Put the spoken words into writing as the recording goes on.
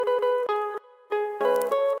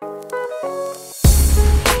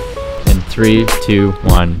3, 2,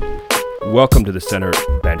 1. Welcome to the Center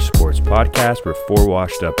Bench Sports Podcast, where four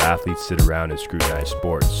washed-up athletes sit around and scrutinize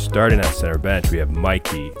sports. Starting at center bench, we have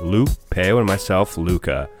Mikey, Luke, Peo, and myself,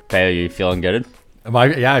 Luca. Peo, you feeling good?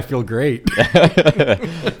 Yeah, I feel great.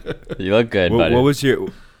 You look good, buddy.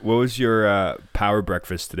 What was your power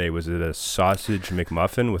breakfast today? Was it a sausage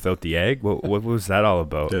McMuffin without the egg? What was that all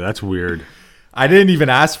about? Yeah, that's weird. I didn't even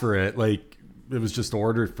ask for it. Like, it was just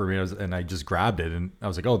ordered for me, and I just grabbed it, and I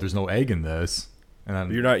was like, "Oh, there's no egg in this." And then,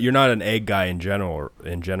 You're not an egg guy in general,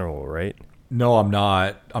 right? No, I'm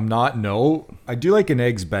not. No, I do like an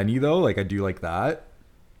eggs Benny though. Like, I do like that.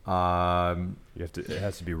 It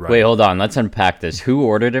has to be right. Wait, hold on. Let's unpack this. Who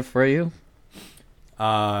ordered it for you?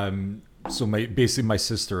 So basically my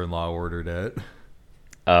sister-in-law ordered it.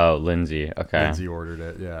 Oh, Lindsay. Okay. Lindsay ordered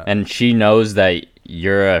it. Yeah. And she knows that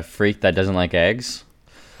you're a freak that doesn't like eggs?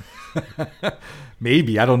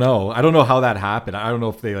 Maybe, I don't know. I don't know how that happened. I don't know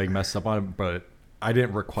if they like messed up on it, but I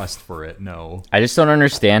didn't request for it. No. I just don't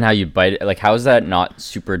understand how you bite it. Like, how is that not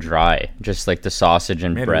super dry? Just like the sausage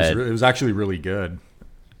and Man, bread. it was actually really good.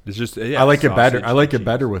 It's just I like it better. I like it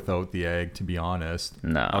better without the egg, to be honest.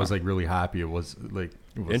 No. I was like really happy. It was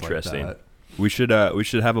interesting. Like that. We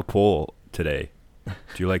should have a poll today. Do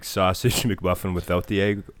you like sausage McMuffin without the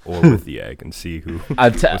egg or with the egg, and see who's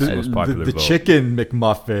the most popular The vote? chicken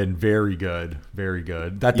McMuffin, very good, very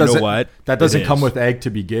good. That You know doesn't what? that doesn't It come is. with egg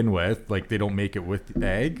to begin with. Like, they don't make it with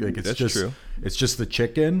egg. Like, it's That's just true. It's just the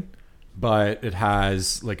chicken, but it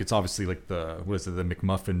has like, it's obviously like the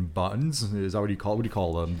McMuffin buns. Is that what do you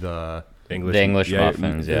call them? The English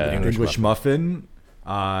muffins, yeah. English muffin.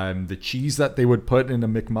 The cheese that they would put in a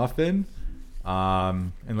McMuffin.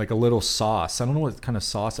 And like a little sauce. I don't know what kind of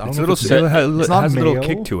sauce. I don't know. It has not a little mayo.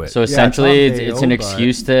 kick to it. So essentially, not it's mayo, an but-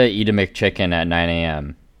 excuse to eat a McChicken at 9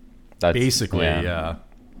 a.m. That's Basically, yeah.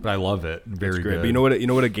 But I love it. Very It's great. good. But you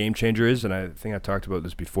know what a game changer is, and I think I talked about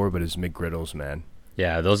this before, but it's McGriddles, man.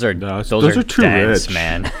 Yeah, those are those are too dense, rich.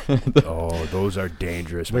 man. Oh, those are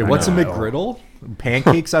dangerous. Wait, man. what's a I know. McGriddle?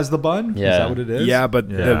 Pancakes as the bun? Yeah. Is that what it is? Yeah, but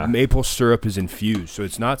Yeah. the maple syrup is infused, so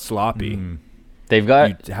it's not sloppy. They've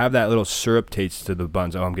got You have that little syrup taste to the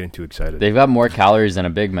buns. Oh, I'm getting too excited. they've got more calories than a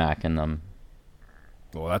Big Mac in them.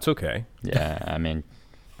 Well, that's okay. Yeah, I mean,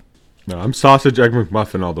 No, I'm sausage egg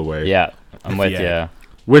McMuffin all the way. yeah, I'm with the you. egg.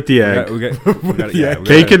 With the egg.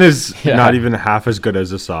 Bacon is Yeah. not even half as good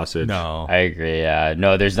as a sausage. No. I agree. Yeah,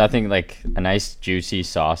 no, there's nothing like a nice juicy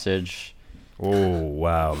sausage. Oh,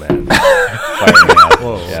 wow, man. Firing me up.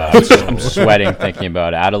 Whoa. Yeah, I'm sweating thinking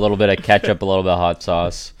about it. Add a little bit of ketchup, a little bit of hot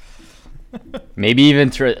sauce. Maybe even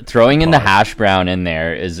throwing in the hash brown in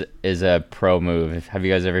there is a pro move. Have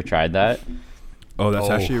you guys ever tried that? Oh, that's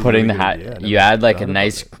actually a Putting really the good idea. I you never add like a thought about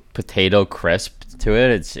nice it. potato crisp to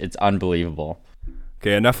it. It's unbelievable.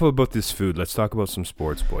 Okay, enough about this food. Let's talk about some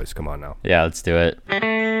sports, boys. Come on now. Yeah, let's do it.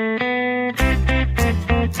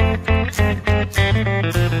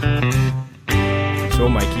 So,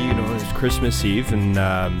 Mikey, it's Christmas Eve and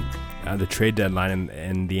the trade deadline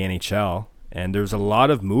in the NHL, and there's a lot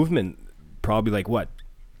of movement. Probably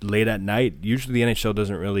late at night. Usually, the NHL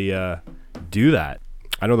doesn't really do that.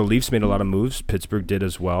 I know the Leafs made a lot of moves. Pittsburgh did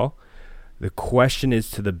as well. The question is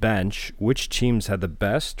to the bench: which teams had the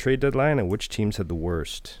best trade deadline, and which teams had the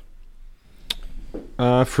worst?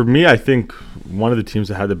 For me, I think one of the teams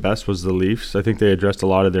that had the best was the Leafs. I think they addressed a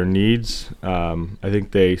lot of their needs. I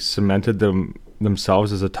think they cemented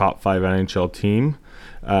themselves as a top 5 NHL team.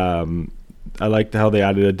 I liked how they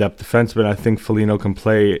added a depth defenseman. I think Foligno can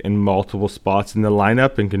play in multiple spots in the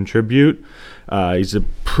lineup and contribute. He's a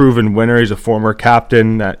proven winner. He's a former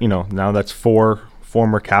captain. Now that's 4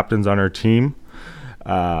 former captains on our team.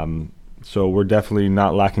 So we're definitely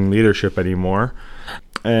not lacking leadership anymore.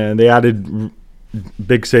 And they added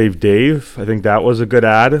Big Save Dave. I think that was a good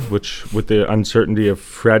add, which with the uncertainty of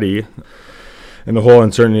Freddie and the whole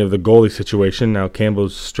uncertainty of the goalie situation. Now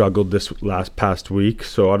Campbell's struggled this past week,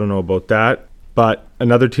 so I don't know about that. But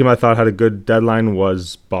another team I thought had a good deadline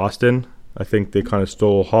was Boston. I think they kind of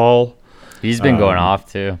stole Hall. He's been going off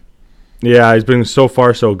too. Yeah, he's been so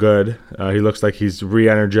far so good. He looks like he's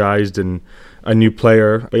re-energized and a new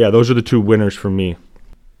player. But yeah, those are the 2 winners for me.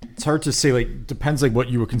 It's hard to say, depends what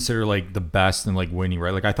you would consider the best and winning,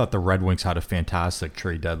 right? I thought the Red Wings had a fantastic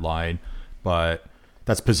trade deadline, but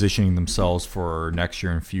that's positioning themselves for next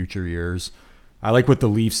year and future years. I like what the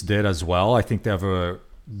Leafs did as well. I think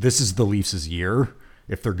this is the Leafs' year.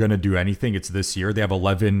 If they're going to do anything, it's this year. They have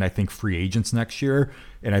 11, I think, free agents next year,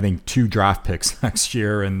 and I think 2 draft picks next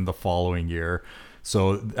year and the following year.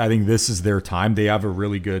 So I think this is their time. They have a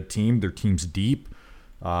really good team. Their team's deep.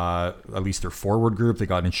 At least their forward group. They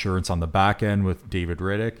got insurance on the back end with David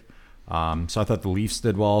Riddick. So I thought the Leafs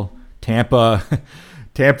did well. Tampa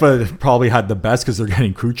probably had the best because they're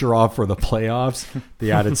getting Kucherov for the playoffs.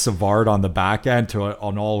 They added Savard on the back end to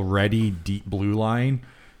an already deep blue line.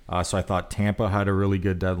 So I thought Tampa had a really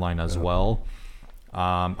good deadline as well.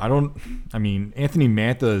 Anthony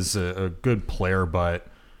Mantha is a good player, but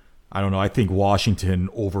I don't know. I think Washington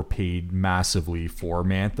overpaid massively for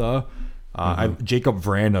Mantha. Jacob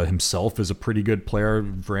Vrana himself is a pretty good player.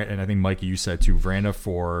 And I think, Mikey, you said too, Vrana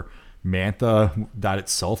for Mantha, that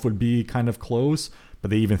itself would be kind of close. But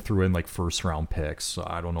they even threw in like first round picks. So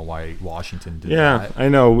I don't know why Washington did that. Yeah, I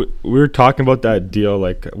know. We were talking about that deal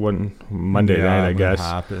like Monday night, I guess.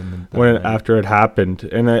 After it happened.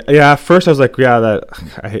 And at first I was like,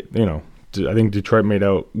 I think Detroit made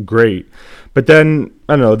out great. But then,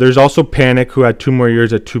 I don't know, there's also Panic, who had 2 more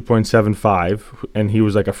years at 2.75, and he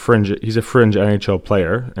was like he's a fringe NHL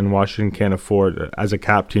player, and Washington can't afford, as a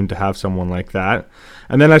cap team, to have someone like that.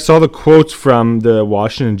 And then I saw the quotes from the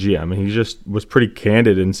Washington GM, and he just was pretty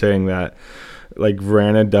candid in saying that, like,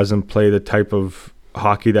 Vrana doesn't play the type of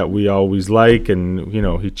hockey that we always like, and, you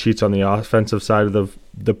know, he cheats on the offensive side of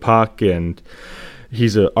the puck, and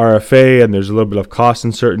he's a RFA, and there's a little bit of cost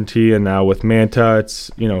uncertainty. And now with Mantha, it's,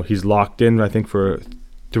 you know, he's locked in, I think, for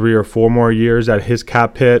 3 or 4 more years at his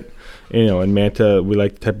cap hit. You know, and Mantha, we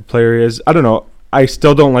like the type of player he is. I don't know. I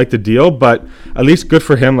still don't like the deal, but at least good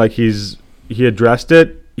for him. Like, he addressed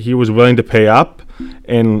it. He was willing to pay up,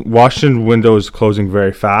 and Washington window is closing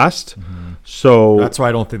very fast. Mm-hmm. So that's why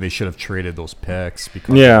I don't think they should have traded those picks,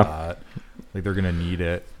 because of that. Like, they're going to need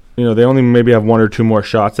it. You know, they only maybe have 1 or 2 more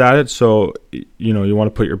shots at it, so, you know, you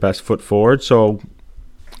want to put your best foot forward. So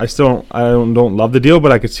I don't love the deal,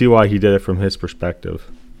 but I could see why he did it from his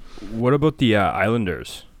perspective. What about the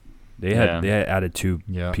Islanders? They had added 2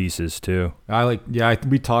 pieces too.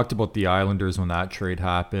 We talked about the Islanders when that trade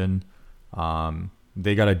happened.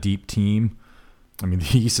 They got a deep team. I mean,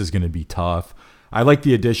 the East is going to be tough. I like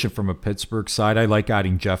the addition from a Pittsburgh side. I like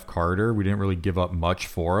adding Jeff Carter. We didn't really give up much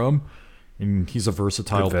for him. And he's a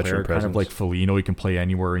versatile player, kind of like Foligno. He can play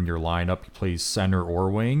anywhere in your lineup. He plays center or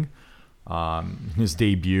wing. His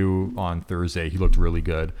debut on Thursday, he looked really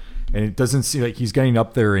good. And it doesn't seem like he's getting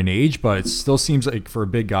up there in age, but it still seems like for a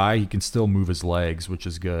big guy, he can still move his legs, which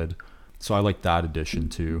is good. So I like that addition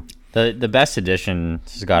too. The best addition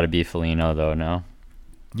has got to be Foligno, though, no?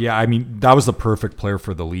 Yeah, I mean, that was the perfect player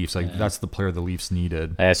for the Leafs. Like, that's the player the Leafs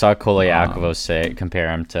needed. I saw Kolyakov compare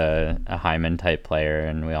him to a Hyman-type player,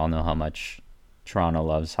 and we all know how much Toronto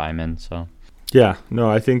loves Hyman. So, yeah, no,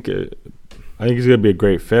 I think he's going to be a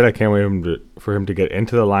great fit. I can't wait for him to get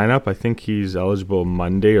into the lineup. I think he's eligible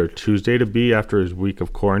Monday or Tuesday to be after his week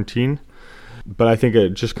of quarantine. But I think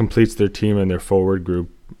it just completes their team and their forward group.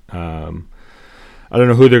 I don't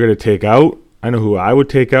know who they're going to take out. I know who I would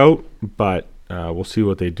take out, but we'll see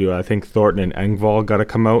what they do. I think Thornton and Engvall got to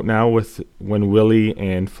come out now when Willie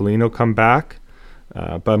and Foligno come back.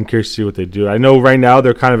 But I'm curious to see what they do. I know right now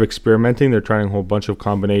they're kind of experimenting. They're trying a whole bunch of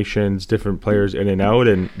combinations, different players in and out,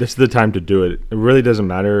 and this is the time to do it. It really doesn't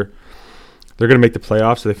matter. They're going to make the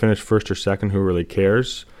playoffs, so they finish first or second. Who really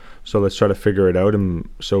cares? So let's try to figure it out, and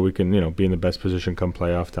so we can, be in the best position come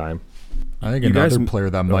playoff time. I think another player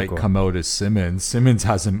that might come out is Simmons. Simmons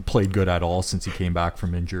hasn't played good at all since he came back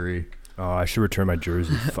from injury. Oh, I should return my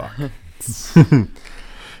jersey. Fuck.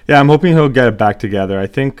 Yeah, I'm hoping he'll get it back together. I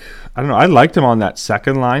don't know. I liked him on that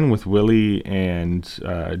second line with Willie and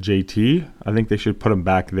JT. I think they should put him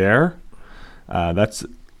back there. That's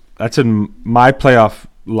in my playoff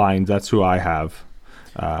lines. That's who I have.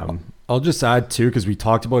 I'll just add too, because we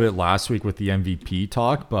talked about it last week with the MVP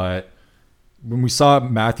talk, but when we saw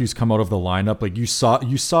Matthews come out of the lineup, like you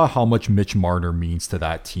saw how much Mitch Marner means to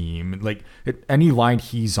that team. Like any line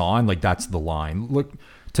he's on, like that's the line. Look,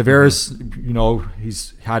 Tavares,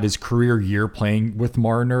 he's had his career year playing with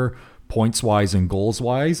Marner, points wise and goals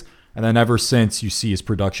wise, and then ever since, you see his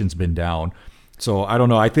production's been down. So I don't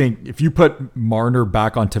know. I think if you put Marner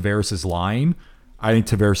back on Tavares' line, I think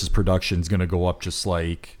Tavares' production is going to go up just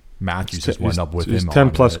like Matthews just went up with him.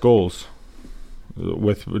 10 plus goals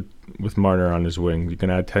with Marner on his wing. You can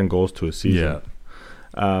add 10 goals to a season. Yeah.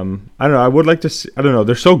 I don't know. I would like to see. I don't know.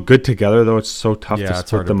 They're so good together, though. It's so tough to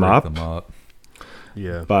split them up.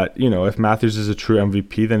 Yeah. But, if Matthews is a true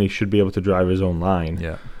MVP, then he should be able to drive his own line.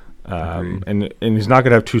 Yeah. And he's not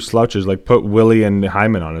going to have 2 slouches. Like, put Willie and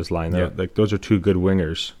Hyman on his line. Yeah. Like, those are 2 good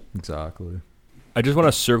wingers. Exactly. I just want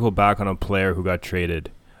to circle back on a player who got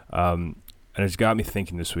traded. And it's got me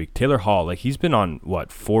thinking this week. Taylor Hall, like, he's been on, 4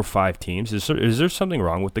 or 5 teams? Is there something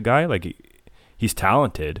wrong with the guy? Like, he's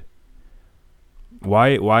talented.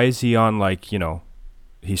 Why is he on,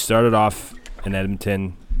 he started off in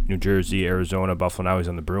Edmonton, New Jersey, Arizona, Buffalo, now he's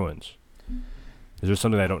on the Bruins? Is there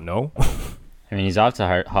something I don't know? I mean, he's off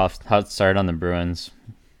to hot start on the Bruins,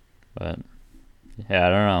 but yeah, I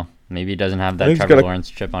don't know. Maybe he doesn't have that Trevor Lawrence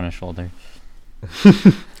chip on his shoulder.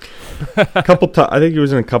 I think he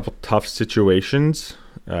was in a couple tough situations,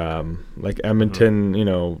 like Edmonton. You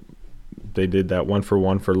know, they did that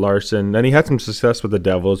 1-for-1 for Larson. Then he had some success with the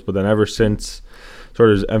Devils, but then ever since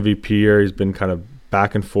sort of his MVP year, he's been kind of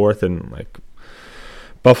back and forth, and like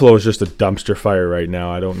Buffalo is just a dumpster fire right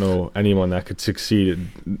now. I don't know anyone that could succeed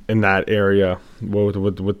in that area with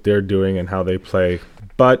what they're doing and how they play.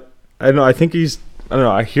 But I don't know. I think I don't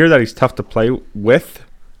know. I hear that he's tough to play with,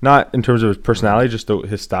 not in terms of his personality, just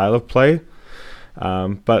his style of play.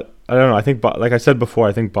 But I don't know. I think, like I said before,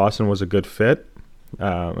 I think Boston was a good fit.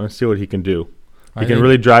 Let's see what he can do. He can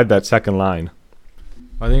really drive that second line.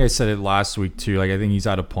 I think I said it last week too. Like, I think he's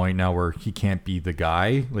at a point now where he can't be the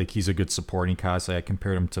guy. Like, he's a good supporting cast. Like, I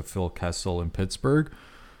compared him to Phil Kessel in Pittsburgh.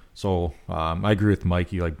 So I agree with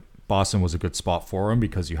Mikey. Like, Boston was a good spot for him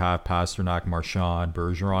because you have Pasternak, Marchand,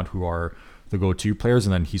 Bergeron, who are the go-to players,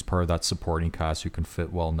 and then he's part of that supporting cast who can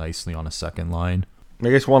fit well nicely on a second line. I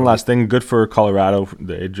guess one last thing, good for Colorado.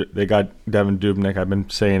 They got Devin Dubnyk. I've been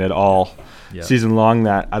saying it all season long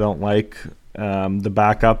that I don't like the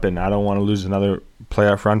backup, and I don't want to lose another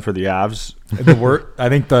playoff run for the Avs. I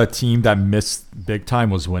think the team that missed big time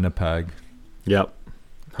was Winnipeg. Yep,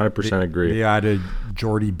 100% agree. They added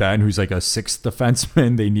Jordy Ben, who's like a sixth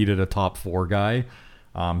defenseman. They needed a top four guy,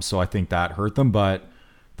 so I think that hurt them. But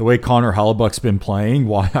the way Connor Hellebuck's been playing,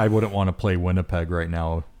 why I wouldn't want to play Winnipeg right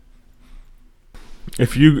now.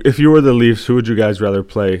 If you were the Leafs, who would you guys rather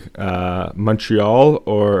play, Montreal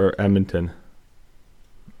or Edmonton?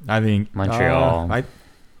 I think Montreal.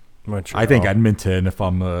 I think Edmonton. If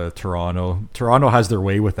I'm Toronto, Toronto has their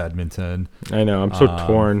way with Edmonton. I know. I'm so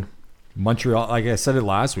torn. Montreal, like I said it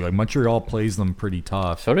last week, like Montreal plays them pretty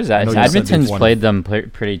tough. So does that. Edmonton's played them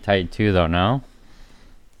pretty tight too, though. No.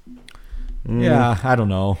 Yeah, I don't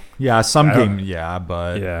know. Yeah, some game. Yeah,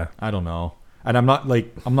 but yeah, I don't know. And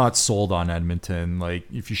I'm not sold on Edmonton. Like,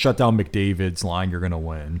 if you shut down McDavid's line, you're gonna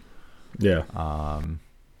win. Yeah.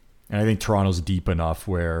 And I think Toronto's deep enough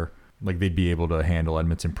where like they'd be able to handle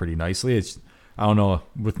Edmonton pretty nicely. I don't know,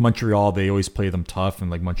 with Montreal, they always play them tough and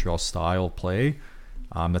like Montreal style play.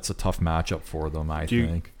 That's a tough matchup for them, I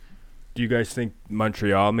think. Do you guys think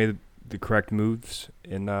Montreal made the correct moves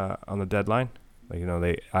on the deadline? Like, you know,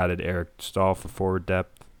 they added Eric Stahl for forward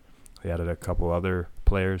depth. They added a couple other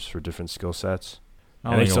players for different skill sets.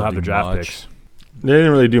 And they still have the draft picks. They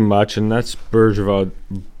didn't really do much, and that's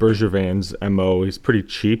Bergevin's MO. He's pretty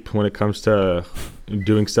cheap when it comes to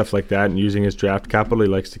doing stuff like that and using his draft capital. He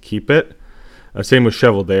likes to keep it. Same with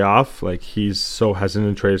Cheveldayoff. Like, he's so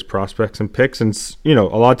hesitant to trade his prospects and picks, and you know,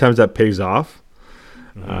 a lot of times that pays off.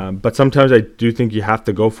 Mm-hmm. But sometimes I do think you have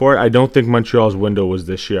to go for it. I don't think Montreal's window was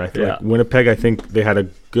this year. I think like Winnipeg, I think they had a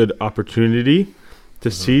good opportunity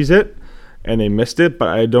to seize it, and they missed it. But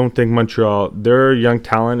I don't think Montreal, their young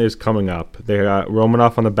talent is coming up. They got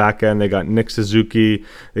Romanoff on the back end. They got Nick Suzuki.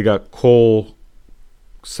 They got Cole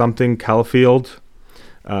Caulfield.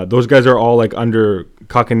 Those guys are all like under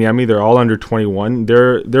Kotkaniemi. They're all under 21.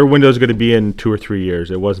 Their window is going to be in 2 or 3 years.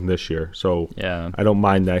 It wasn't this year. So yeah, I don't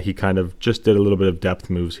mind that he kind of just did a little bit of depth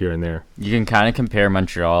moves here and there. You can kind of compare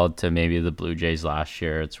Montreal to maybe the Blue Jays last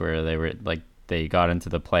year. It's where they were like they got into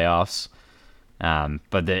the playoffs.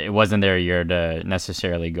 But it wasn't their year to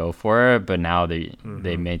necessarily go for it. But now they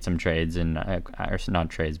made some trades and or not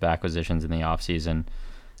trades, but acquisitions in the offseason.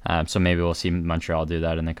 So maybe we'll see Montreal do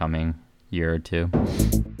that in the coming year or two.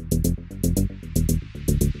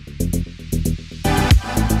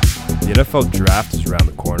 The NFL draft is around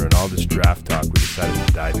the corner, and all this draft talk, we decided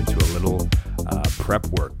to dive into a little prep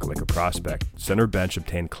work like a prospect. Center Bench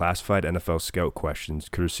obtained classified NFL scout questions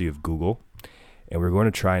courtesy of Google. And we're going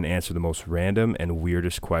to try and answer the most random and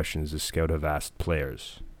weirdest questions the scout have asked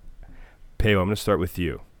players. Peo, I'm going to start with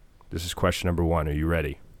you. This is question number 1. Are you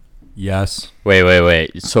ready? Yes.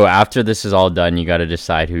 Wait. So after this is all done, you got to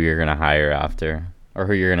decide who you're going to hire after or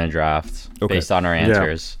who you're going to draft based on our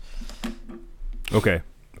answers. Yeah. Okay.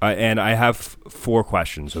 And I have 4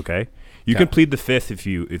 questions, okay? You can plead the 5th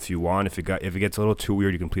if you want. If it gets a little too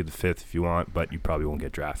weird, you can plead the 5th if you want, but you probably won't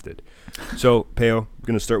get drafted. So, Peo, I'm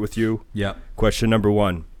going to start with you. Yeah. Question number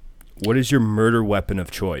 1. What is your murder weapon of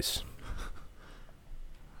choice?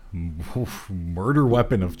 Murder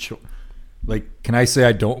weapon of choice. Like, can I say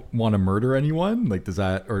I don't want to murder anyone? Like, does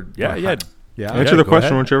that or Yeah. Answer the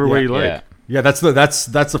question whichever way you like. Yeah, that's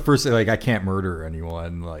the first thing. Like, I can't murder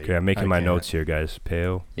anyone. Like, Okay, I'm making I my can't. notes here, guys.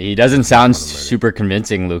 Peo. He doesn't sound super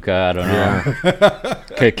convincing, Luca. I don't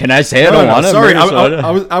know. Can I say I No, don't no, want to? sorry, murder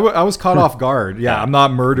someone? I was caught off guard. Yeah, I'm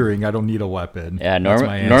not murdering. I don't need a weapon. Yeah, That's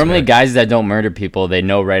my answer. normally guys that don't murder people, they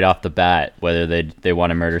know right off the bat whether they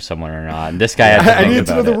want to murder someone or not. And this guy had to I think needed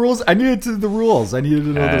to know about the it. rules. I needed to know the rules. I needed to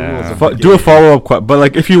know the rules. of the Do a game. follow up. But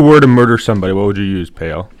like, if you were to murder somebody, what would you use,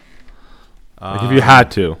 Peo? Like, if you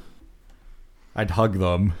had to. I'd hug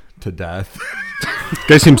them to death.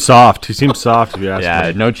 Guy seems soft. He seems soft. If you ask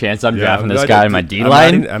Yeah, me. no chance I'm drafting this I'm guy on my I'm D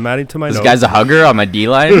line. I'm adding to my This notes. guy's a hugger on my D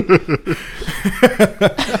line.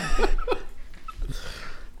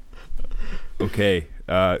 Okay.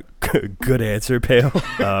 Good answer, Pale.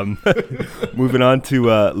 Moving on to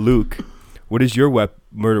Luke. What is your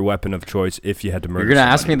murder weapon of choice if you had to murder You're gonna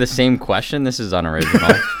ask me somebody? the same question. This is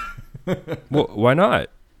unoriginal. Well, why not?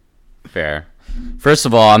 Fair. First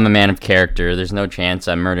of all, I'm a man of character. There's no chance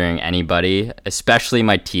I'm murdering anybody, especially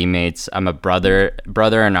my teammates. I'm a brother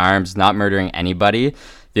in arms, not murdering anybody.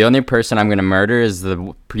 The only person I'm going to murder is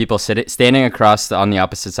the people standing across on the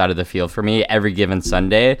opposite side of the field for me every given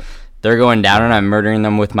Sunday. They're going down, and I'm murdering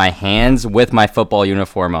them with my hands, with my football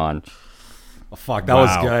uniform on. Oh, fuck, that was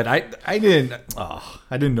Wow. good. I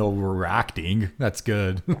didn't know we were acting. That's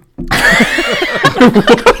good.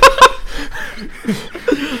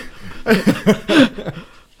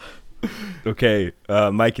 Okay,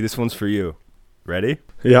 Mikey, this one's for you. Ready?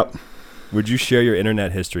 Yep. Would you share your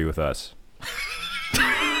internet history with us?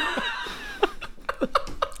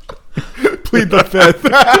 Plead the fifth.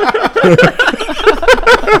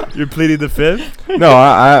 You're pleading the fifth?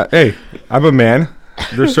 No, hey, I'm a man.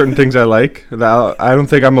 There's certain things I like. That I don't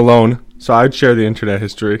think I'm alone. So I'd share the internet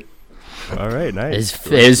history. All right, nice.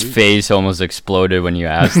 His face almost exploded when you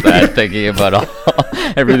asked that, thinking about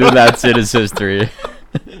everything that's in his history.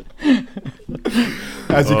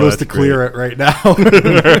 As he Oh, goes that's to clear it right now.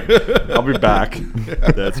 I'll be back.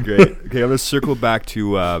 That's great. Okay, I'm going to circle back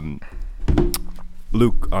to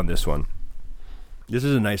Luke on this one. This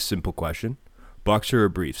is a nice, simple question. Boxer or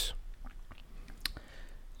briefs?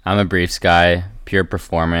 I'm a briefs guy, pure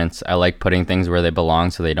performance. I like putting things where they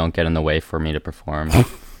belong so they don't get in the way for me to perform.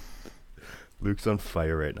 Luke's on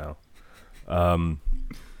fire right now.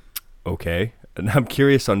 Okay. And I'm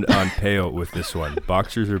curious on Peo with this one.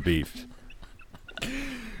 Boxers or beefs?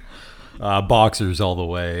 Boxers all the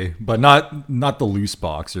way, but not the loose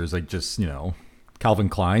boxers, like just Calvin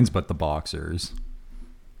Klein's, but the boxers.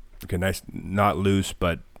 Okay, nice. Not loose,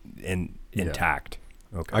 but intact.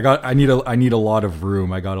 Okay. I need a lot of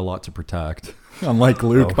room. I got a lot to protect. Unlike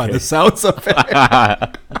Luke, by Okay. the sounds of it.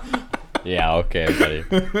 Yeah, okay, buddy.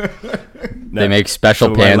 Now, They make special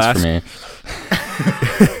so my pants for me.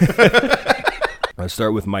 Let's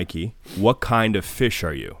start with Mikey. What kind of fish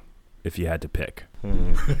are you, if you had to pick?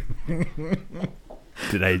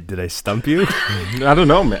 Did I stump you? I don't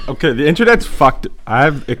know, man. Okay, the internet's fucked.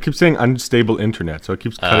 It keeps saying unstable internet, so it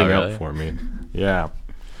keeps cutting really? out for me. Yeah.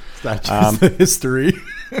 That's just the history.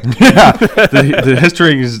 Yeah. The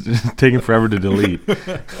history is taking forever to delete.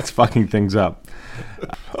 It's fucking things up.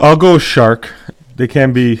 I'll go shark. They're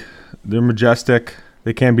majestic.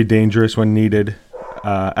 They can be dangerous when needed.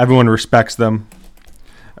 Everyone respects them.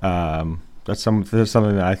 That's something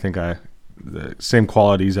that I think the same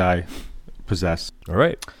qualities I possess. All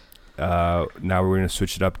right. Now we're going to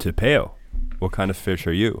switch it up to Peo. What kind of fish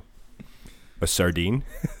are you? A sardine?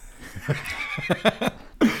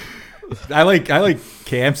 I like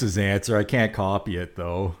Camps' answer. I can't copy it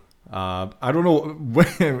though. I don't know.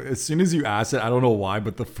 As soon as you asked it, I don't know why,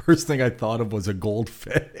 but the first thing I thought of was a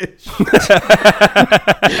goldfish.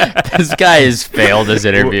 This guy has failed his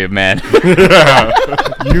interview, man.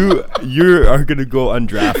 You are going to go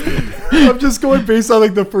undrafted. I'm just going based on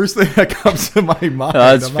like the first thing that comes to my mind.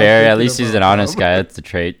 That's I'm not fair. At thinking least he's an about honest them. guy. That's the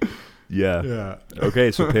trait. Yeah. Yeah.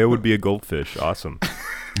 Okay, so Peo would be a goldfish. Awesome.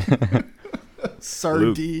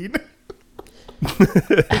 Sardine.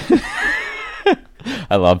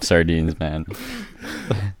 I love sardines, man.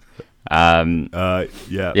 Yeah.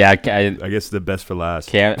 Yeah, I guess the best for last.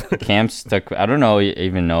 Camps took. I don't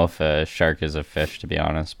even know if a shark is a fish, to be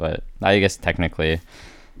honest, but I guess technically.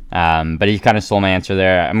 But he kind of stole my answer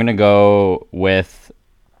there. I'm gonna go with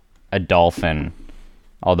a dolphin,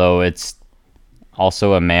 although it's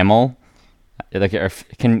also a mammal. Like,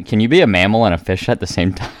 can you be a mammal and a fish at the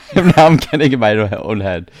same time? Now I'm getting in my own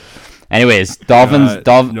head. Anyways, dolphins.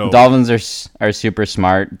 No. Dolphins are super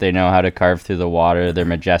smart. They know how to carve through the water. They're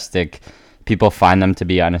majestic. People find them to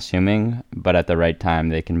be unassuming, but at the right time,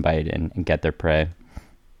 they can bite and get their prey.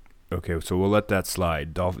 Okay, so we'll let that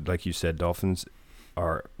slide. Like you said, dolphins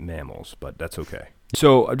are mammals, but that's okay.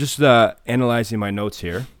 So I'm just analyzing my notes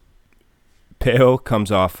here. Peo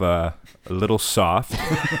comes off a little soft.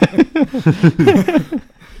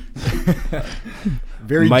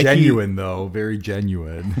 Very Mikey- genuine, though. Very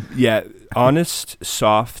genuine. Yeah, honest,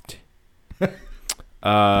 soft.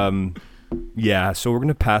 Yeah, so we're going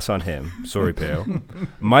to pass on him. Sorry, Peo.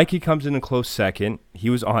 Mikey comes in a close second. He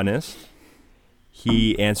was honest.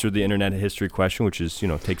 He answered the internet history question, which is,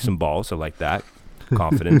 take some balls. I like that.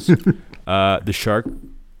 Confidence. The Shark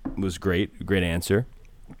was great. Great answer.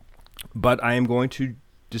 But I am going to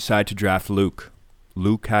decide to draft Luke.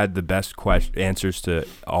 Luke had the best answers to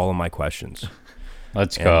all of my questions.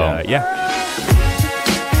 Let's go. Yeah.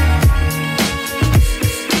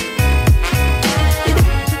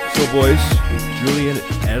 So, boys, Julian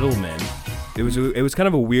Edelman. It was kind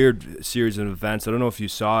of a weird series of events. I don't know if you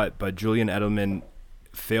saw it, but Julian Edelman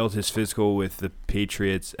failed his physical with the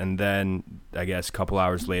Patriots, and then I guess a couple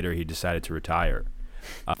hours later he decided to retire.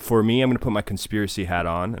 For me, I'm going to put my conspiracy hat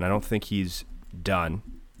on, and I don't think he's done.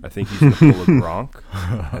 I think he's going to pull a Gronk.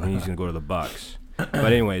 I think he's going to go to the Bucks. But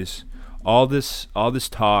anyways, all this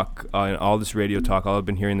talk, all this radio talk, all I've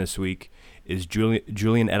been hearing this week is Julian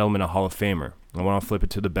Edelman a Hall of Famer. I want to flip it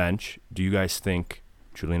to the bench. Do you guys think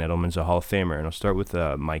Julian Edelman's a Hall of Famer? And I'll start with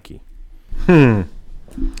Mikey.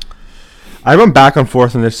 I went back and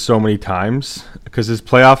forth on this so many times because his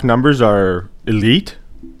playoff numbers are elite,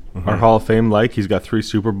 are Hall of Fame like. He's got 3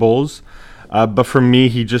 Super Bowls. But for me,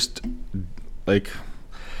 he just,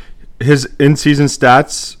 his in-season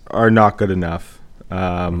stats are not good enough.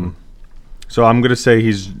 So I'm going to say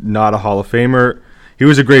he's not a Hall of Famer. He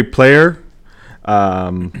was a great player,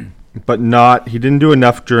 but he didn't do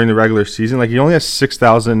enough during the regular season. He only has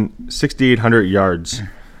 6,800 yards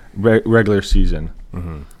regular season.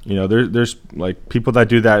 There's people that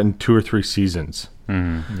do that in 2 or 3 seasons.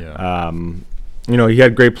 Yeah. He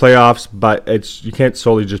had great playoffs, but you can't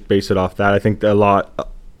solely just base it off that. I think a lot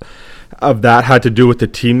of that had to do with the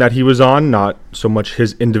team that he was on, not so much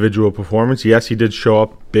his individual performance. Yes, he did show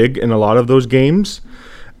up big in a lot of those games,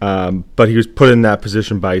 but he was put in that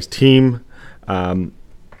position by his team.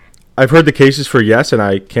 I've heard the cases for yes, and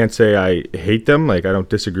I can't say I hate them. I don't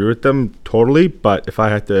disagree with them totally, but if I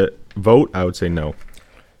had to vote, I would say no.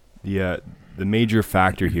 Yeah, the major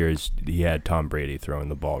factor here is he had Tom Brady throwing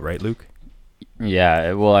the ball, right, Luke?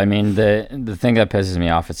 Yeah, well, I mean, the thing that pisses me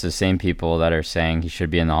off, it's the same people that are saying he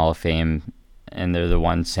should be in the Hall of Fame, and they're the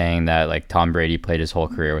ones saying that Tom Brady played his whole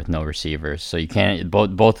career with no receivers. So you can't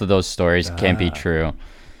both of those stories can't be true.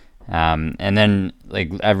 And then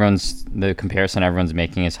the comparison everyone's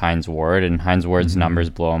making is Hines Ward, and Hines Ward's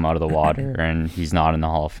numbers blow him out of the water, and he's not in the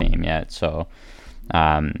Hall of Fame yet. So,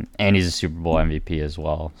 and he's a Super Bowl MVP as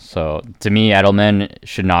well. So to me, Edelman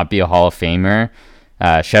should not be a Hall of Famer.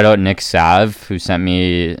 Shout out Nick Sav, who sent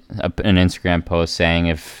me an Instagram post saying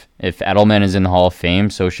if Edelman is in the Hall of Fame,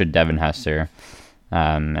 so should Devin Hester.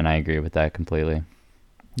 And I agree with that completely.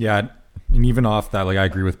 Yeah, and even off that, I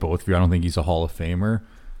agree with both of you. I don't think he's a Hall of Famer.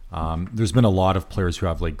 There's been a lot of players who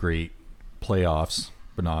have great playoffs,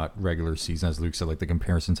 but not regular season, as Luke said, the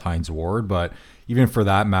comparison's Hines Ward. But even for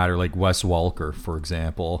that matter, Wes Welker, for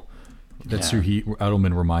example, that's who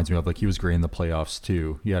Edelman reminds me of. He was great in the playoffs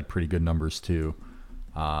too. He had pretty good numbers too.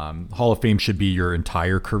 Hall of Fame should be your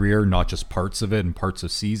entire career, not just parts of it and parts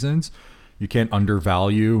of seasons. You can't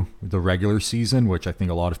undervalue the regular season, which I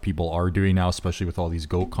think a lot of people are doing now, especially with all these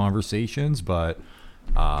GOAT conversations. But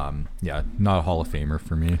not a Hall of Famer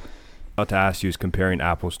for me. About to ask you is comparing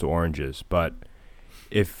apples to oranges, but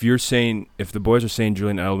if the boys are saying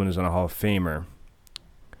Julian Edelman is not a Hall of Famer,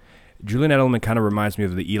 Julian Edelman kind of reminds me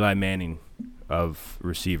of the Eli Manning of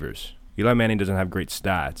receivers. Eli Manning doesn't have great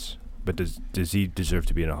stats, but does he deserve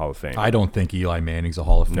to be in a Hall of Fame? I don't think Eli Manning's a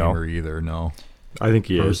Hall of Famer either. No, I think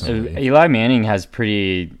he is. Eli Manning has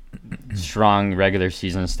pretty strong regular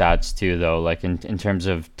season stats too, though. In terms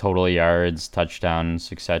of total yards,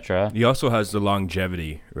 touchdowns, etc. He also has the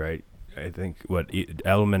longevity, right? I think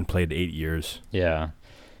Edelman played 8 years. Yeah,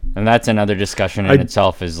 and that's another discussion in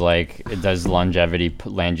itself. Is does longevity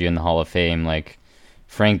land you in the Hall of Fame?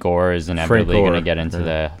 Frank Gore is inevitably going to get into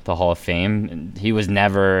the Hall of Fame. He was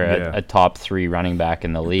never a top 3 running back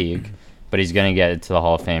in the league, but he's going to get to the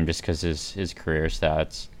Hall of Fame just because his career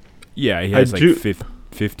stats. Yeah, he has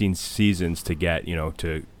 15 seasons to get,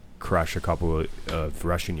 to crush a couple of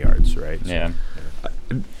rushing yards, right? So.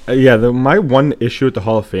 Yeah. My one issue with the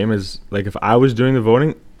Hall of Fame is, if I was doing the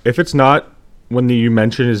voting, if it's not when you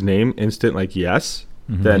mention his name, instant, yes,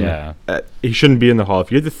 then he shouldn't be in the Hall.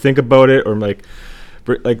 If you have to think about it, or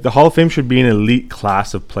the Hall of Fame should be an elite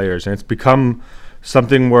class of players, and it's become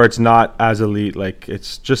something where it's not as elite.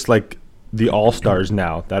 It's just the All-Stars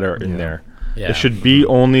now that are in there. Yeah. It should be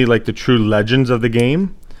only like the true legends of the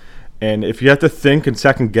game. And if you have to think and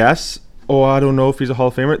second guess, oh, I don't know if he's a Hall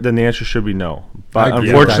of Famer, then the answer should be no. But I agree with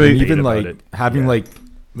that. unfortunately, And even about like it. having Yeah.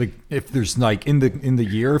 like if there's like in the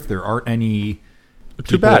year, if there aren't any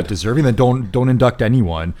too people bad. deserving, then don't induct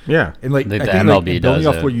anyone. Yeah. And like The I think MLB like, does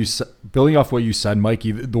it. building off what you said,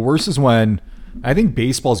 Mikey. The worst is when I think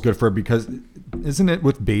baseball is good for it because isn't it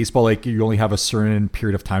with baseball like you only have a certain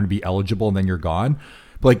period of time to be eligible and then you're gone.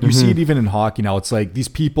 But like you see it even in hockey now. It's like these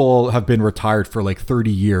people have been retired for like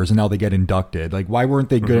 30 years and now they get inducted. Like why weren't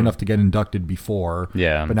they good enough to get inducted before?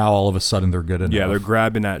 Yeah. But now all of a sudden they're good enough. Yeah, they're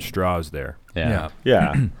grabbing at straws there. Yeah.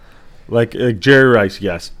 Yeah. like Jerry Rice,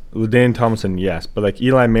 yes. LaDainian Tomlinson, yes. But like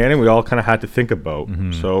Eli Manning, we all kind of had to think about.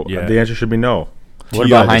 So Yeah. the answer should be no. What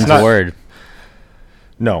Yeah, about Heinz it's not- Ward?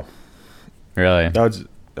 No. Really?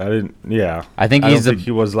 I didn't. Yeah. I think don't he's think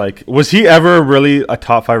he was like. Was he ever really a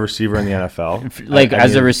top 5 receiver in the NFL? like At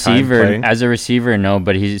as any a time receiver, playing? no,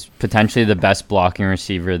 but he's potentially the best blocking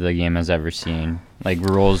receiver the game has ever seen. Like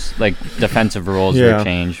rules, like defensive rules Yeah. were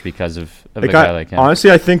changed because of a Like, guy like him.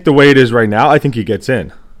 honestly, I think the way it is right now, I think he gets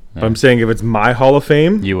in. But I'm saying if it's my Hall of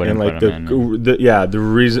Fame, You wouldn't and like put him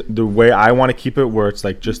the way I want to keep it, where it's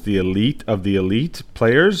like just the elite of the elite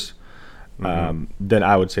players, then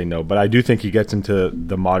I would say no. But I do think he gets into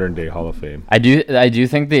the modern day Hall of Fame. I do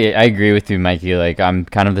think I agree with you, Mikey. Like I'm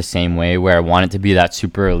kind of the same way where I want it to be that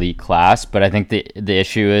super elite class, but I think the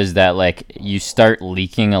issue is that like you start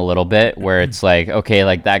leaking a little bit where it's like, okay,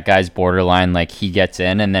 like that guy's borderline, like he gets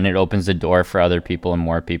in and then it opens the door for other people and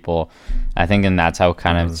more people. I think and that's how it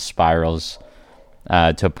kind of spirals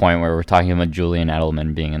to a point where we're talking about Julian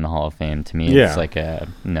Edelman being in the Hall of Fame. To me, Yeah. it's like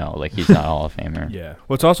no, like he's not a Hall of Famer. Yeah.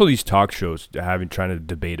 Well, it's also these talk shows trying to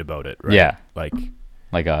debate about it, right? Yeah. Like,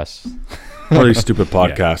 us. Really stupid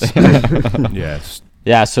podcast. yes.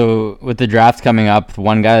 Yeah, so with the draft coming up,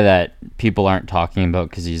 one guy that people aren't talking about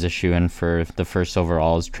because he's a shoo-in for the first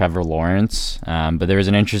overall is Trevor Lawrence. But there was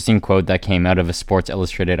an interesting quote that came out of a Sports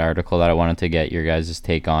Illustrated article that I wanted to get your guys'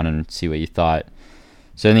 take on and see what you thought.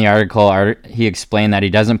 So in the article, he explained that he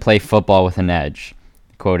doesn't play football with an edge.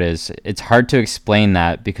 The quote is, "It's hard to explain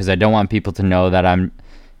that because I don't want people to know that I'm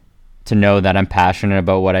passionate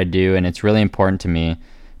about what I do and it's really important to me,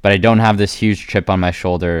 but I don't have this huge chip on my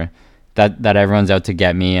shoulder that everyone's out to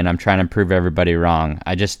get me and I'm trying to prove everybody wrong.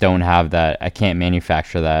 I just don't have that. I can't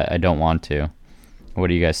manufacture that. I don't want to." What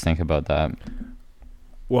do you guys think about that?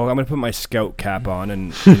 Well, I'm gonna put my scout cap on,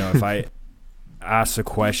 and if I ask a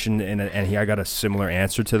question and I got a similar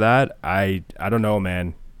answer to that, I don't know,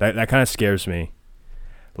 man. That kind of scares me.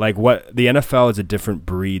 Like what the NFL is a different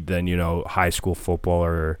breed than high school football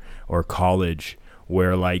or college,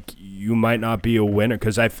 where like you might not be a winner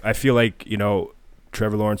because I feel like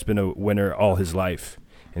Trevor Lawrence been a winner all his life.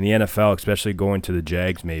 In the NFL, especially going to the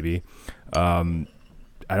Jags, maybe.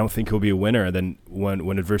 I don't think he'll be a winner. Then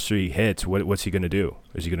when adversity hits, what's he going to do?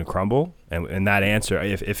 Is he going to crumble? And that answer,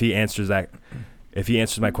 if he answers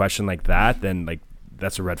my question like that, then like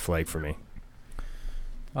that's a red flag for me.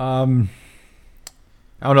 I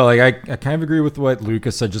don't know. Like I kind of agree with what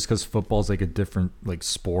Lucas said, just because football is like a different like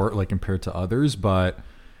sport, like compared to others. But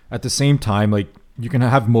at the same time, like you can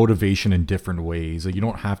have motivation in different ways. Like you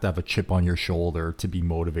don't have to have a chip on your shoulder to be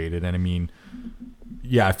motivated. And I mean,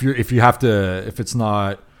 yeah, if it's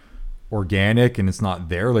not organic and it's not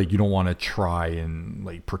there, like you don't want to try and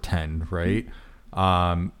like pretend, right?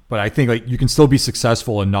 But I think like you can still be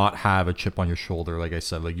successful and not have a chip on your shoulder. Like I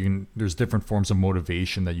said, like there's different forms of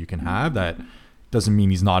motivation that you can have. That doesn't mean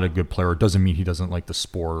he's not a good player. It doesn't mean he doesn't like the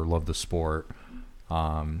sport or love the sport.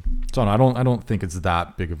 So I don't think it's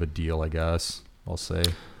that big of a deal, I guess I'll say.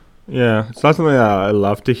 Yeah, it's not something that I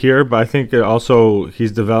love to hear, but I think it also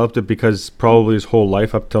he's developed it because probably his whole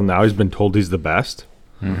life up till now he's been told he's the best.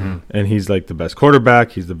 Mm-hmm. And he's like the best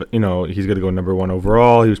quarterback. He's he's going to go number 1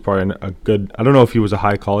 overall. He was probably a good, I don't know if he was a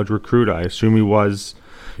high college recruit. I assume he was.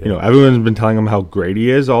 Yeah. Everyone's been telling him how great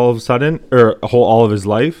he is all of a sudden, or all of his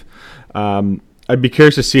life. I'd be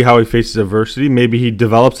curious to see how he faces adversity. Maybe he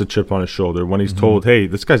develops a chip on his shoulder when he's told, hey,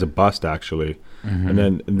 this guy's a bust actually. Mm-hmm.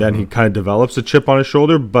 And then he kind of develops a chip on his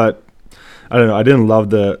shoulder. But I don't know. I didn't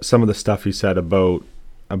love some of the stuff he said about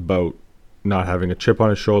not having a chip on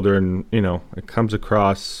his shoulder, and it comes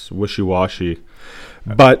across wishy-washy.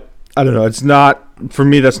 But I don't know, it's not, for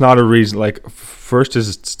me, that's not a reason. Like, first is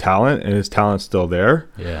his talent, and his talent's still there.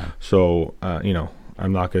 Yeah. So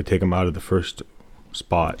I'm not going to take him out of the first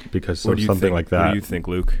spot because of something like that. What do you think,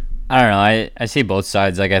 Luke? I don't know. I see both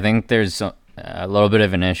sides. Like, I think there's a little bit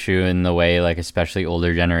of an issue in the way, like, especially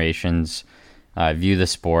older generations view the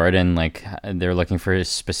sport, and like they're looking for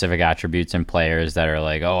specific attributes in players that are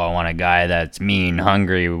like, oh, I want a guy that's mean,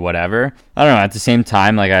 hungry, whatever. I don't know. At the same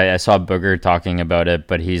time, like I saw Booger talking about it,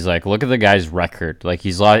 but he's like, look at the guy's record. Like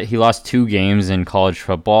he lost 2 games in college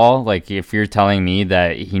football. Like if you're telling me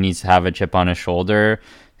that he needs to have a chip on his shoulder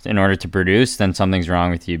in order to produce, then something's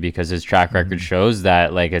wrong with you, because his track record shows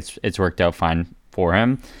that like it's worked out fine for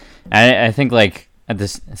him. And I think like at the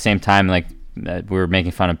same time, like we were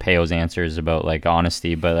making fun of Peo's answers about like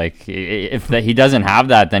honesty, but like if he doesn't have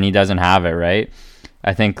that, then he doesn't have it, right?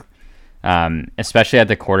 I think especially at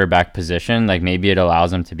the quarterback position, like maybe it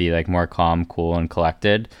allows him to be like more calm, cool, and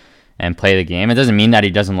collected and play the game. It doesn't mean that he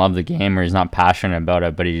doesn't love the game or he's not passionate about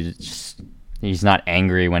it, but he's not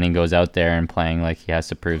angry when he goes out there and playing like he has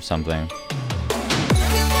to prove something.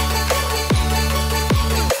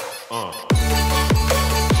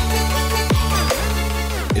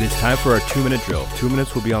 It is time for our 2-minute drill. 2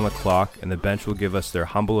 minutes will be on the clock, and the bench will give us their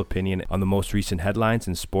humble opinion on the most recent headlines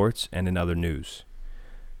in sports and in other news.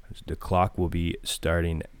 The clock will be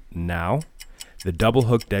starting now. The double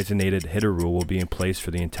hook designated hitter rule will be in place for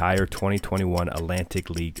the entire 2021 Atlantic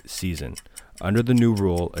League season. Under the new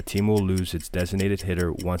rule, a team will lose its designated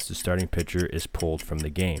hitter once the starting pitcher is pulled from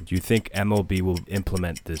the game. Do you think MLB will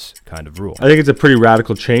implement this kind of rule? I think it's a pretty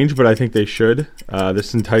radical change, but I think they should.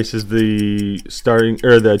 This entices the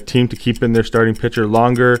team to keep in their starting pitcher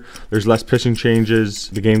longer. There's less pitching changes.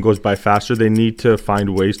 The game goes by faster. They need to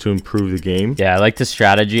find ways to improve the game. Yeah, I like the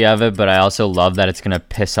strategy of it, but I also love that it's going to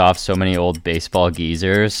piss off so many old baseball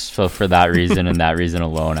geezers. So for that reason and that reason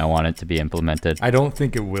alone, I want it to be implemented. I don't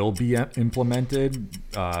think it will be implemented.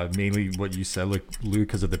 Mainly what you said, like Lou,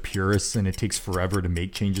 because of the purists, and it takes forever to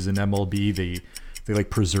make changes in MLB. They like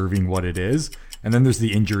preserving what it is. And then there's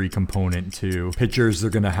the injury component too. Pitchers, they're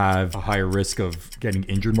going to have a higher risk of getting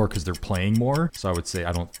injured more because they're playing more. So I would say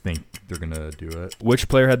I don't think they're going to do it. Which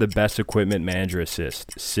player had the best equipment manager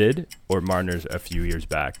assist, Sid or Marner's a few years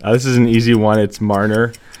back? This is an easy one. It's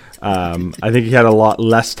Marner. I think he had a lot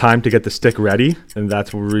less time to get the stick ready, and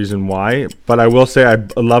that's the reason why. But I will say I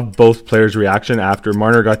love both players' reaction after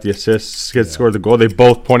Marner got the assist, Skid scored the goal. They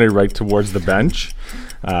both pointed right towards the bench.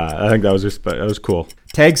 I think that was cool.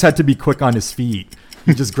 Tags had to be quick on his feet.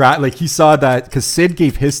 He just he saw that because Sid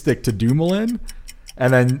gave his stick to Dumoulin,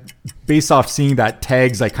 and then based off seeing that,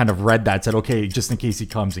 Tags kind of read that, said okay, just in case he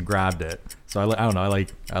comes, and grabbed it. So I don't know. I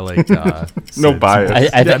like no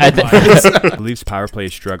bias. The Leafs power play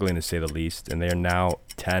is struggling to say the least, and they are now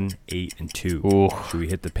 10, 8, and 2. Ooh. Should we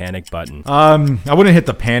hit the panic button? I wouldn't hit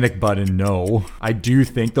the panic button. No, I do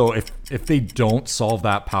think though if they don't solve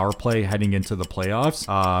that power play heading into the playoffs,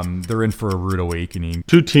 they're in for a rude awakening.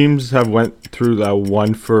 2 teams have went through that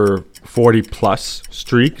 1 for 40 plus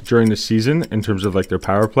streak during the season in terms of like their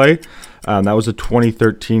power play. That was the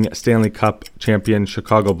 2013 Stanley Cup champion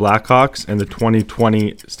Chicago Blackhawks and the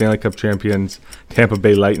 2020 Stanley Cup champions Tampa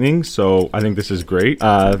Bay Lightning. So I think this is great.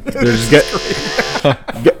 They're just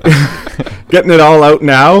getting it all out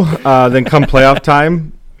now. Then come playoff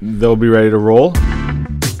time, they'll be ready to roll.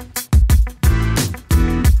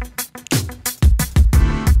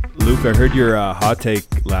 Luke, I heard your hot take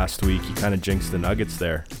last week. You kind of jinxed the Nuggets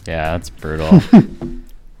there. Yeah, that's brutal.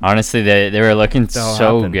 Honestly, they were looking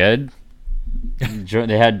so good.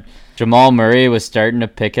 They had Jamal Murray was starting to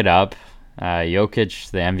pick it up. Jokic,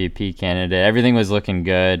 the MVP candidate, everything was looking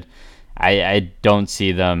good. I don't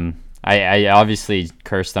see them. I obviously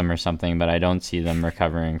cursed them or something, but I don't see them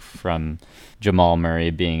recovering from Jamal Murray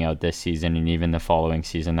being out this season and even the following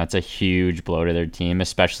season. That's a huge blow to their team,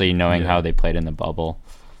 especially knowing how they played in the bubble,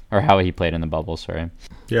 or how he played in the bubble. Sorry.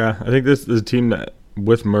 Yeah, I think this is a team that,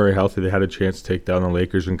 with Murray healthy, they had a chance to take down the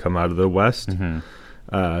Lakers and come out of the West. Mm-hmm.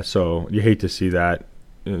 So you hate to see that,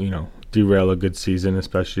 derail a good season,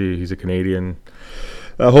 especially he's a Canadian.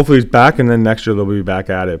 Hopefully he's back, and then next year they'll be back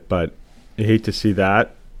at it. But you hate to see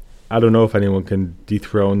that. I don't know if anyone can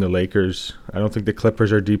dethrone the Lakers. I don't think the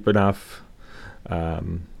Clippers are deep enough.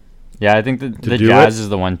 Yeah, I think the Jazz is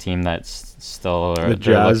the one team that's still the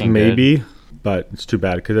Jazz maybe, good. But it's too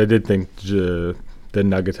bad because I did think the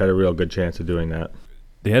Nuggets had a real good chance of doing that.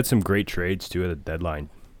 They had some great trades too at the deadline.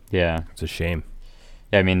 Yeah, it's a shame.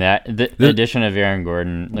 Yeah, I mean the addition of Aaron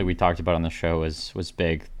Gordon, like we talked about on the show, was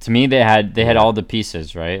big. To me, they had all the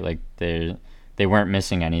pieces, right? Like they weren't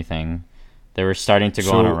missing anything. They were starting to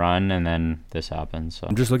go on a run, and then this happened. So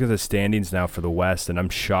I'm just looking at the standings now for the West, and I'm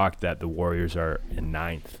shocked that the Warriors are in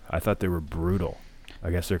 9th. I thought they were brutal. I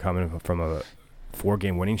guess they're coming from a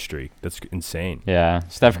 4-game winning streak. That's insane. Yeah,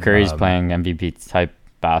 Steph Curry's playing MVP type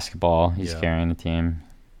basketball. He's carrying the team.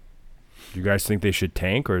 Do you guys think they should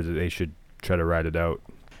tank, or they should try to ride it out?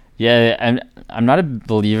 Yeah, I'm not a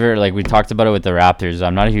believer, like we talked about it with the Raptors.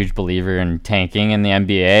 I'm not a huge believer in tanking in the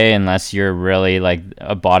NBA unless you're really like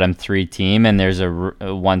a bottom 3 team and there's a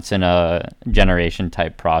once in a generation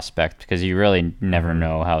type prospect, because you really never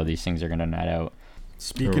know how these things are going to net out.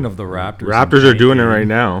 Speaking of the Raptors, Raptors are doing it right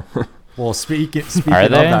now. Well, speaking of Are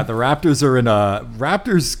they? that, the Raptors are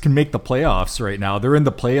Raptors can make the playoffs right now. They're in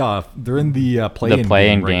the play-in play-in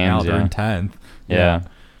game right now. games, They're yeah. in 10th. Yeah.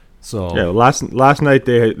 So Yeah, last night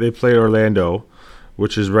they played Orlando,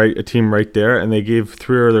 which is a team right there, and they gave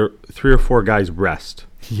three or four guys rest.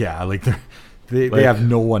 yeah, like they have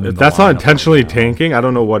no one. If In the that's not lineup intentionally right now. tanking, I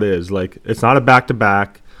don't know what is. Like, it's not a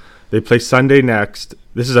back-to-back. They play Sunday next.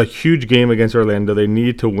 This is a huge game against Orlando. They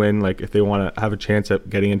need to win, like, if they want to have a chance at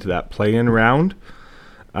getting into that play-in round.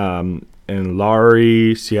 And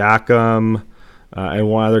Lowry, Siakam, and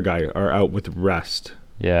one other guy are out with rest.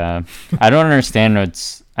 Yeah. I don't understand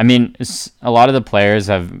a lot of the players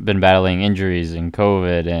have been battling injuries and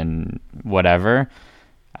COVID and whatever.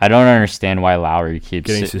 I don't understand why Lowry keeps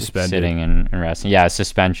Getting suspended. sitting and resting. Yeah,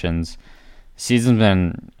 suspensions. Season's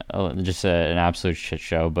been just an absolute shit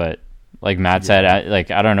show, but like Matt said,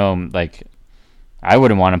 I don't know, like I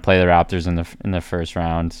wouldn't want to play the Raptors in the first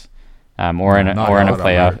round, or in a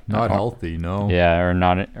playoff. Not healthy, no. Yeah,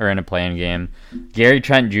 or in a play-in game. Gary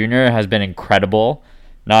Trent Jr. has been incredible,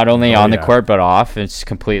 not only on the court but off. It's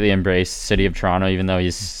completely embraced the city of Toronto, even though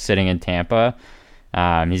he's sitting in Tampa.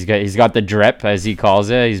 He's got the drip, as he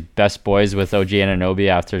calls it. He's best boys with OG Anunoby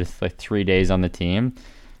after like 3 days on the team.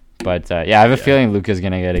 But I have a feeling Luka's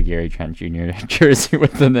gonna get a Gary Trent Jr. jersey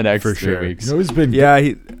within the next 3 weeks. You know, he's been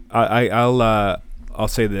I'll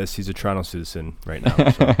say this: he's a Toronto citizen right now. So,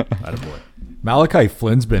 attaboy. Malachi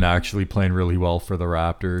Flynn's been actually playing really well for the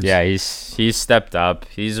Raptors. Yeah, he's stepped up.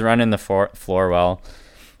 He's running the floor well.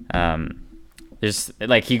 There's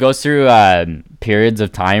like he goes through periods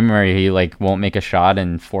of time where he like won't make a shot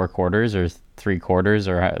in 4 quarters or 3 quarters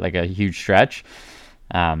or like a huge stretch.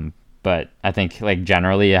 But I think like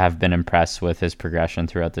generally I have been impressed with his progression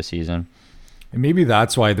throughout the season. And maybe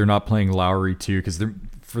that's why they're not playing Lowry too, because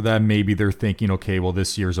for them maybe they're thinking, okay, well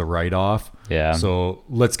this year's a write-off. Yeah. So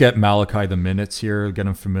let's get Malachi the minutes here, get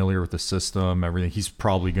him familiar with the system, everything. He's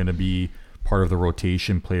probably going to be part of the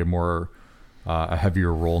rotation, play a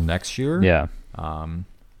heavier role next year. Yeah.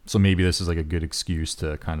 So maybe this is like a good excuse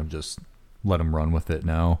to kind of just let him run with it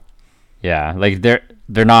now. Yeah, like they're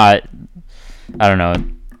not. I don't know.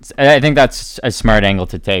 I think that's a smart angle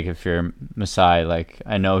to take if you're Masai. Like,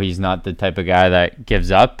 I know he's not the type of guy that gives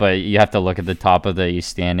up, but you have to look at the top of the East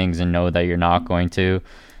standings and know that you're not going to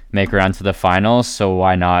make a run to the finals. So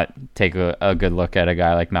why not take a good look at a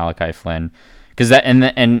guy like Malachi Flynn? Because that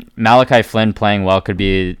and Malachi Flynn playing well could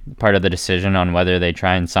be part of the decision on whether they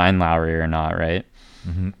try and sign Lowry or not, right?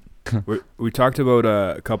 Mm-hmm. We talked about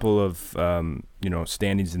a couple of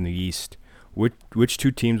standings in the East. Which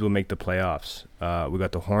 2 teams will make the playoffs? We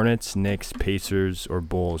got the Hornets, Knicks, Pacers, or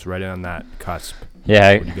Bulls right on that cusp.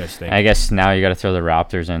 Yeah, what do you guys think? I guess now you got to throw the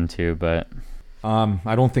Raptors in too, but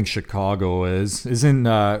I don't think Chicago isn't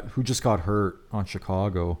who just got hurt on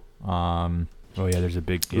Chicago. Oh yeah, there's a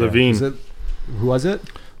big Levine. Who was it?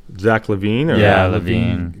 Zach Levine? Or? Yeah,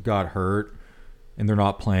 Levine got hurt, and they're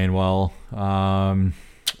not playing well.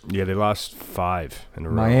 Yeah, they lost 5 in a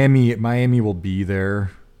row. Miami will be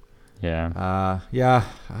there. Yeah.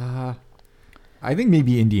 I think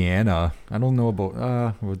maybe Indiana. I don't know about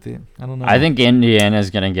I don't know. I think Indiana's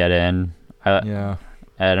gonna get in. I Yeah.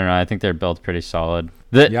 don't know. I think they're built pretty solid.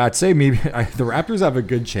 Yeah, I'd say maybe the Raptors have a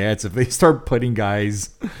good chance if they start putting guys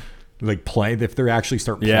like playing. If they actually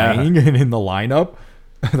start playing and in the lineup,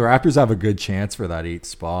 the Raptors have a good chance for that 8th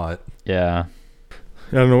spot. Yeah.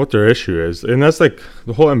 I don't know what their issue is, and that's like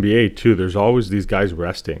the whole NBA too. There's always these guys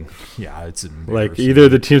resting. Yeah, it's Like either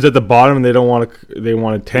the teams at the bottom they want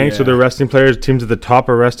to tank, so they're resting players. Teams at the top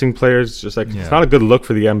are resting players. Just like it's not a good look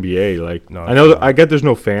for the NBA. Like No, I know I get there's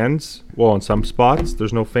no fans. Well, in some spots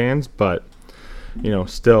there's no fans, but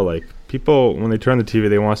still like people when they turn the TV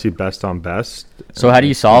they want to see best on best. So how do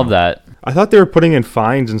you solve that? I thought they were putting in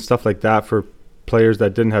fines and stuff like that for players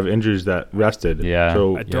that didn't have injuries that rested. Yeah.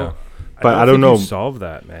 So I don't know. You solve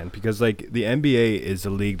that, man, because like the NBA is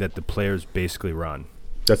a league that the players basically run.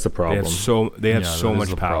 That's the problem. They have so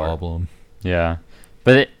much power. Problem. Yeah.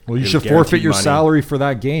 But Well, you should guaranteed forfeit your money. salary for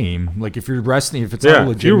that game. Like if you're resting, if it's not a if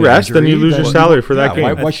legitimate you rest, then you injury, lose your salary for that game.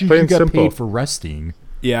 Why That's should plain you get simple. paid for resting?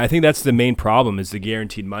 Yeah, I think that's the main problem is the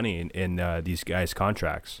guaranteed money in these guys'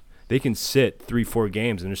 contracts. They can sit 3-4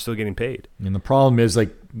 games and they're still getting paid. And the problem is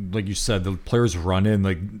like you said, the players run in.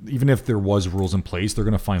 Like even if there was rules in place, they're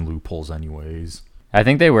gonna find loopholes anyways. I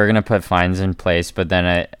think they were going to put fines in place, but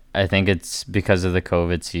then I think it's because of the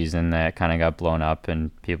COVID season that kind of got blown up,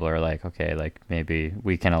 and people are like, okay, like maybe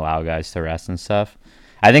we can allow guys to rest and stuff.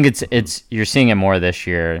 I think it's you're seeing it more this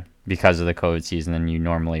year because of the COVID season than you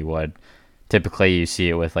normally would. Typically, you see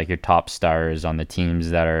it with like your top stars on the teams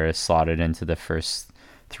that are slotted into the first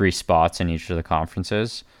 3 spots in each of the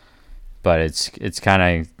conferences. But it's kind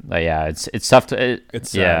of like, yeah, it's tough to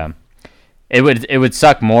yeah. It would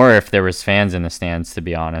suck more if there was fans in the stands, to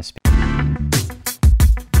be honest.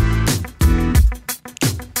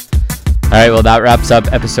 All right, well, that wraps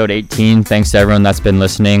up episode 18. Thanks to everyone that's been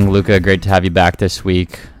listening. Luca, great to have you back this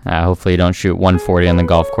week. Hopefully you don't shoot 140 on the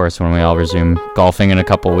golf course when we all resume golfing in a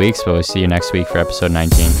couple weeks, but we'll see you next week for episode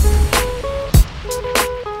 19.